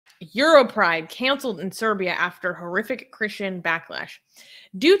EuroPride canceled in Serbia after horrific Christian backlash.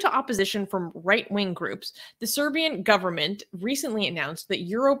 Due to opposition from right-wing groups, the Serbian government recently announced that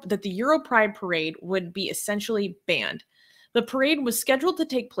the EuroPride parade would be essentially banned. The parade was scheduled to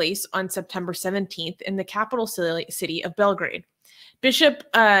take place on September 17th in the capital city of Belgrade. Bishop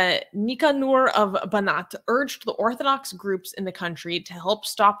Nikanor of Banat urged the Orthodox groups in the country to help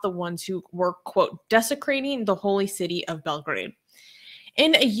stop the ones who were, quote, desecrating the holy city of Belgrade.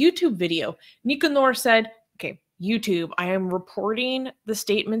 In a YouTube video, Nikanor said, okay, YouTube, I am reporting the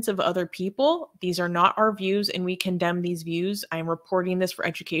statements of other people. These are not our views, and we condemn these views. I am reporting this for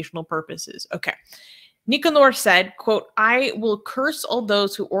educational purposes. Okay. Nikanor said, quote, I will curse all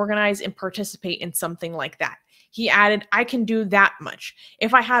those who organize and participate in something like that. He added, I can do that much.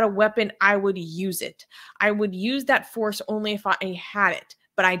 If I had a weapon, I would use it. I would use that force only if I had it,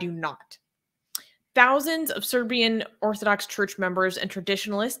 but I do not. Thousands of Serbian Orthodox Church members and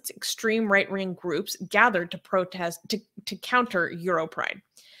traditionalists, extreme right-wing groups, gathered to protest to counter EuroPride.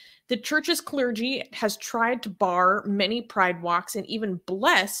 The church's clergy has tried to bar many pride walks and even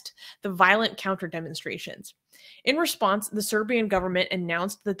blessed the violent counter-demonstrations. In response, the Serbian government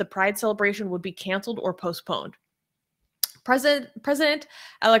announced that the pride celebration would be canceled or postponed. President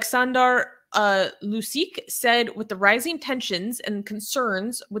Aleksandar Vucic said, with the rising tensions and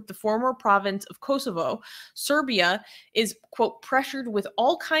concerns with the former province of Kosovo, Serbia is, quote, pressured with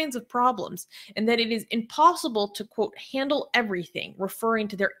all kinds of problems, and that it is impossible to, quote, handle everything, referring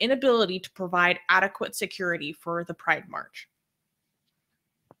to their inability to provide adequate security for the Pride March.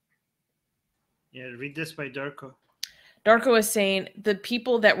 Yeah, read this by Darko. Darko is saying, the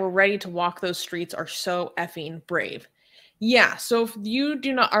people that were ready to walk those streets are so effing brave. Yeah, so if you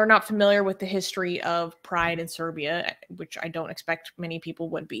are not familiar with the history of Pride in Serbia, which I don't expect many people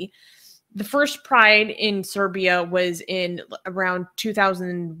would be, the first Pride in Serbia was in around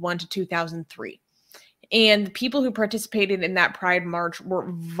 2001 to 2003. And the people who participated in that Pride March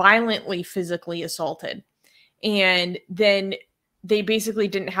were violently physically assaulted. And then they basically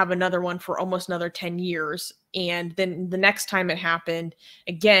didn't have another one for almost another 10 years. And then the next time it happened,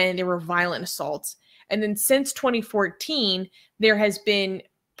 again, there were violent assaults. And then since 2014, there has been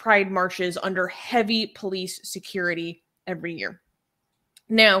Pride marches under heavy police security every year.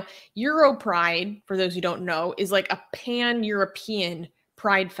 Now, EuroPride, for those who don't know, is like a pan-European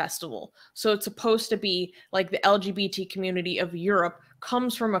Pride festival. So it's supposed to be like the LGBT community of Europe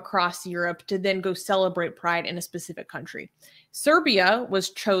comes from across Europe to then go celebrate Pride in a specific country. Serbia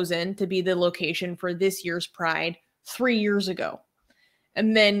was chosen to be the location for this year's Pride 3 years ago.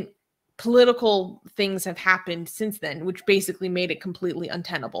 And then political things have happened since then, which basically made it completely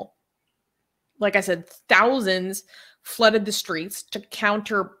untenable. Like I said, thousands flooded the streets to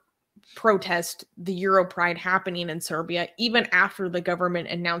counter protest the EuroPride happening in Serbia, even after the government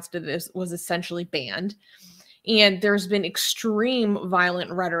announced that this was essentially banned. And there's been extreme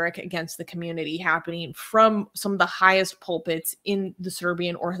violent rhetoric against the community happening from some of the highest pulpits in the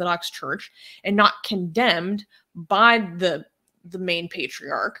Serbian Orthodox Church, and not condemned by the main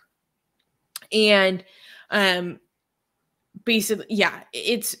patriarch. And basically, yeah,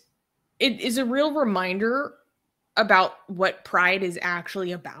 it is a real reminder about what Pride is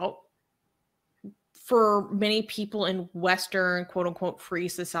actually about. For many people in Western, quote unquote, free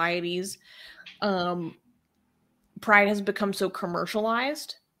societies, Pride has become so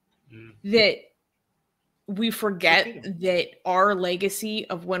commercialized that we forget that our legacy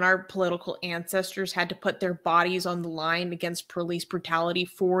of when our political ancestors had to put their bodies on the line against police brutality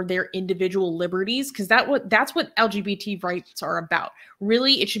for their individual liberties, because that's what LGBT rights are about.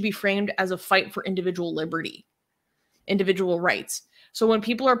 Really, it should be framed as a fight for individual liberty, individual rights. So when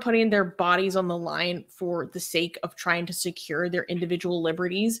people are putting their bodies on the line for the sake of trying to secure their individual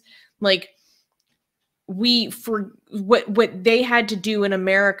liberties, like what they had to do in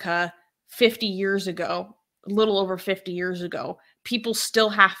America 50 years ago, a little over 50 years ago, people still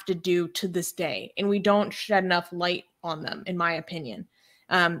have to do to this day. And we don't shed enough light on them, in my opinion.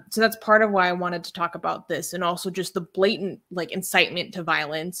 So that's part of why I wanted to talk about this. And also just the blatant like incitement to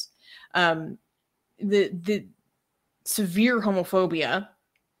violence, the severe homophobia.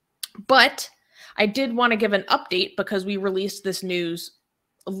 But I did want to give an update because we released this news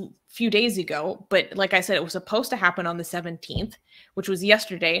a few days ago. But like I said, it was supposed to happen on the 17th, which was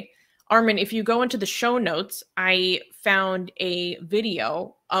yesterday. Armin, if you go into the show notes, I found a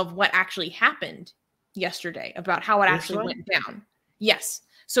video of what actually happened yesterday, about how it actually went down. Yes.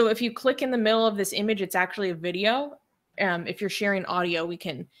 So if you click in the middle of this image, it's actually a video. If you're sharing audio, we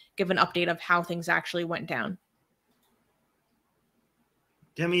can give an update of how things actually went down.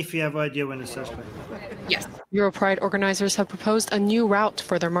 Tell me if you have idea when it starts. Yes. EuroPride organizers have proposed a new route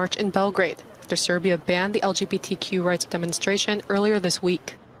for their march in Belgrade after Serbia banned the LGBTQ rights demonstration earlier this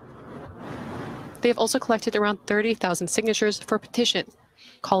week. They have also collected around 30,000 signatures for a petition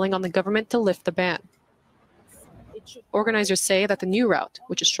calling on the government to lift the ban. Organizers say that the new route,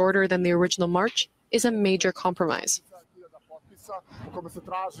 which is shorter than the original march, is a major compromise.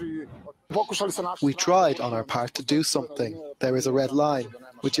 We tried on our part to do something. There is a red line,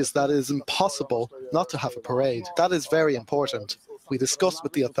 which is that it is impossible not to have a parade. That is very important. We discussed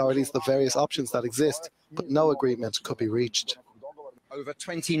with the authorities the various options that exist, but no agreement could be reached. Over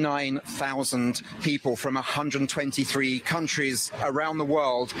 29,000 people from 123 countries around the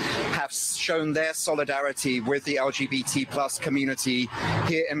world have shown their solidarity with the LGBT+ community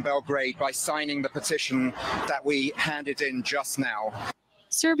here in Belgrade by signing the petition that we handed in just now.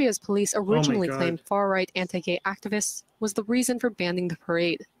 Serbia's police originally claimed far-right anti-gay activists was the reason for banning the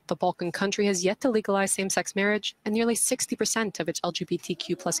parade. The Balkan country has yet to legalize same-sex marriage, and nearly 60% of its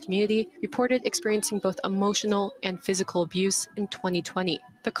LGBTQ+ community reported experiencing both emotional and physical abuse in 2020.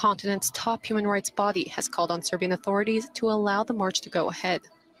 The continent's top human rights body has called on Serbian authorities to allow the march to go ahead.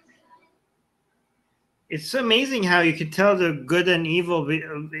 It's amazing how you can tell the good and evil.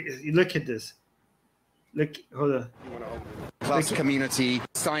 Look at this. Look, hold on. Plus community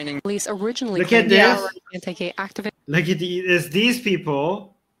signing. Police originally look at claimed this. Anti-gay activists. Look at these people.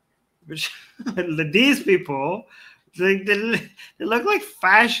 These people, they look like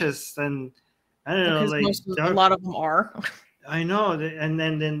fascists, and I don't know, like a lot of them are. I know, and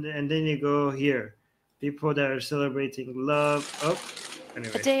then you go here, people that are celebrating love. Oh,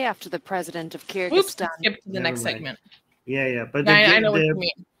 anyway. A day after the president of Kyrgyzstan. Skip to the next segment. Yeah, but I know what you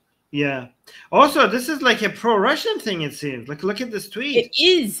mean. Yeah. Also, this is like a pro-Russian thing. It seems like, look at this tweet. It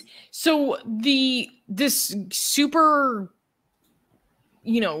is. So this super,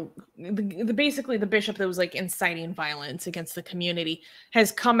 basically the bishop that was like inciting violence against the community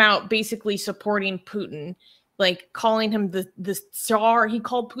has come out basically supporting Putin, like calling him the Tsar. He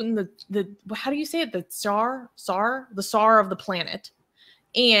called Putin the how do you say it? The Tsar of the planet.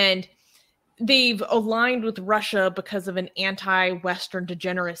 And they've aligned with Russia because of an anti-Western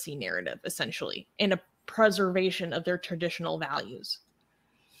degeneracy narrative, essentially, and a preservation of their traditional values,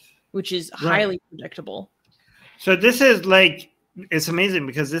 which is highly predictable. So this is like, it's amazing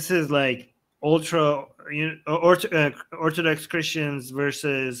because this is like Orthodox Christians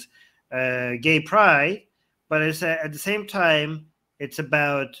versus gay pride, but it's at the same time, it's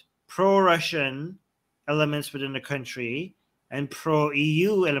about pro-Russian elements within the country and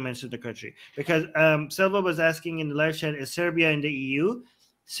pro-EU elements of the country. Because Silva was asking in the live chat, is Serbia in the EU?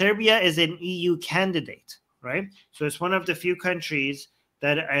 Serbia is an EU candidate, right? So it's one of the few countries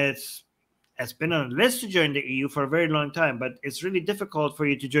that has been on the list to join the EU for a very long time, but it's really difficult for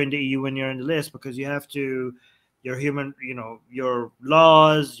you to join the EU when you're on the list because you have to, your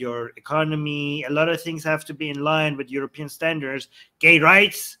laws, your economy, a lot of things have to be in line with European standards, gay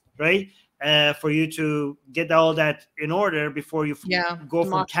rights, right? For you to get all that in order before you go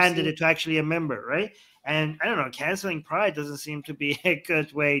from candidate to actually a member, right? And I don't know, canceling Pride doesn't seem to be a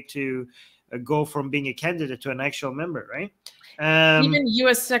good way to go from being a candidate to an actual member, right? Even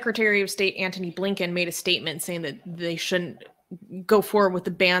U.S. Secretary of State Antony Blinken made a statement saying that they shouldn't go forward with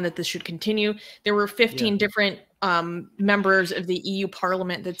the ban, that this should continue. There were 15 different members of the EU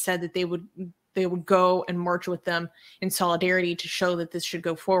Parliament that said that they would go and march with them in solidarity to show that this should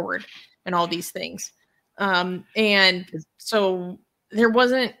go forward. And all these things. And so there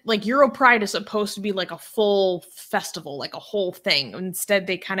wasn't, like, EuroPride is supposed to be like a full festival, like a whole thing. Instead,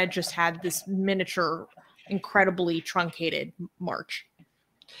 they kind of just had this miniature, incredibly truncated march.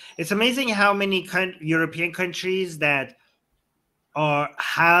 It's amazing how many European countries that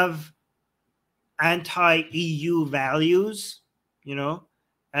have anti-EU values,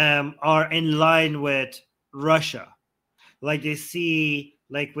 are in line with Russia. Like they see,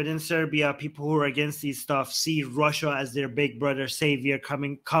 like within Serbia, people who are against these stuff see Russia as their big brother savior,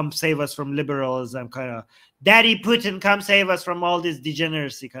 come save us from liberalism, kind of, Daddy Putin, come save us from all this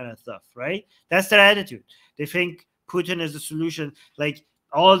degeneracy kind of stuff, right? That's their attitude. They think Putin is the solution. Like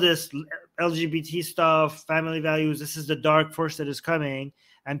all this LGBT stuff, family values, this is the dark force that is coming,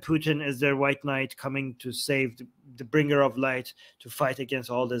 and Putin is their white knight coming to save the bringer of light, to fight against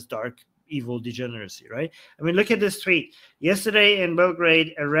all this dark evil degeneracy, right? I mean, look at this tweet. Yesterday in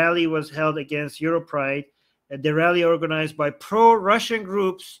Belgrade, a rally was held against EuroPride. The rally organized by pro-Russian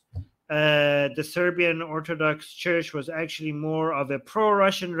groups. The Serbian Orthodox Church was actually more of a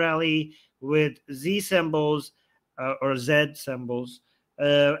pro-Russian rally with Z symbols or Z symbols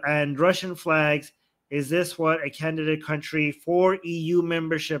and Russian flags. Is this what a candidate country for EU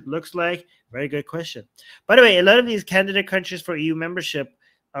membership looks like? Very good question. By the way, a lot of these candidate countries for EU membership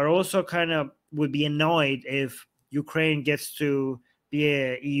are also kind of would be annoyed if Ukraine gets to be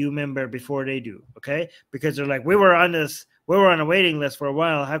a EU member before they do, okay? Because they're like, we were on a waiting list for a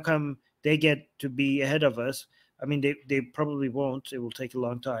while. How come they get to be ahead of us? I mean, they probably won't. It will take a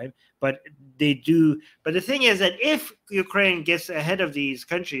long time, but they do. But the thing is that if Ukraine gets ahead of these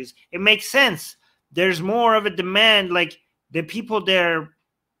countries, it makes sense. There's more of a demand. Like the people there,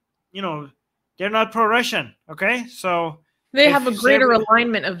 you know, they're not pro-Russian, okay? So they have a greater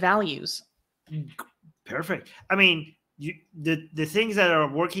alignment of values. Perfect. I mean, the things that are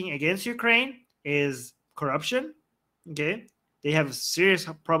working against Ukraine is corruption, okay? They have a serious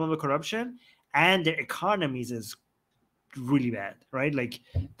problem with corruption. And their economies is really bad, right? Like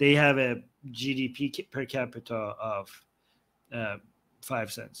they have a GDP per capita of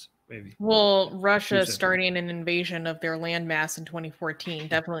 5 cents, maybe. Well, Russia starting an invasion of their landmass in 2014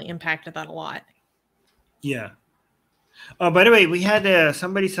 definitely impacted that a lot. Yeah. Oh, by the way, we had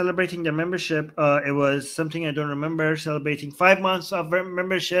somebody celebrating their membership. It was something I don't remember, celebrating 5 months of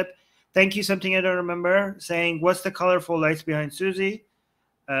membership. Thank you, something I don't remember, saying, what's the colorful lights behind Susie?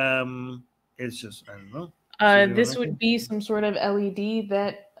 It's just, I don't know. This would be some sort of LED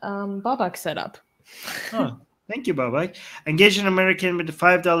that Babak set up. Oh, thank you, Babak. Engaged American with the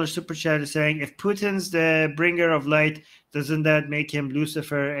 $5 super chat is saying, if Putin's the bringer of light, doesn't that make him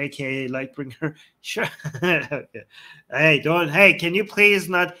Lucifer, aka light bringer? Sure. Hey, can you please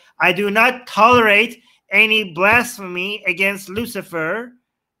not? I do not tolerate any blasphemy against Lucifer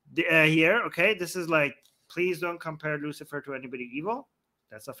here. Okay, this is like, please don't compare Lucifer to anybody evil.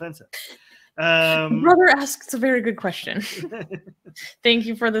 That's offensive. Brother asks a very good question. Thank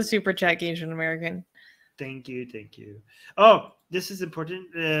you for the super chat, Asian American. Thank you. Oh, this is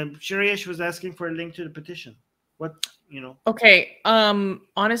important. Shirish was asking for a link to the petition. What, Okay.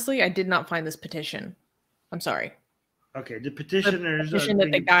 Honestly, I did not find this petition. I'm sorry. Okay, the petitioners. The petition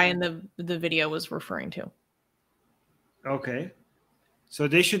that the guy in the video was referring to. Okay. So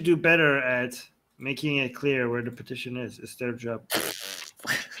they should do better at making it clear where the petition is. It's their job.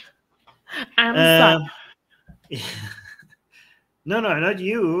 I'm sorry. No, not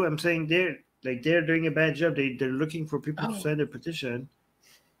you. I'm saying they're doing a bad job. They're looking for people to sign a petition.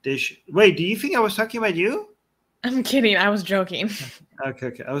 Wait, do you think I was talking about you? I'm kidding. I was joking.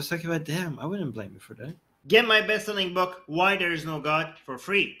 Okay. I was talking about them. I wouldn't blame you for that. Get my best-selling book, Why There Is No God, for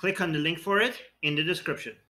free. Click on the link for it in the description.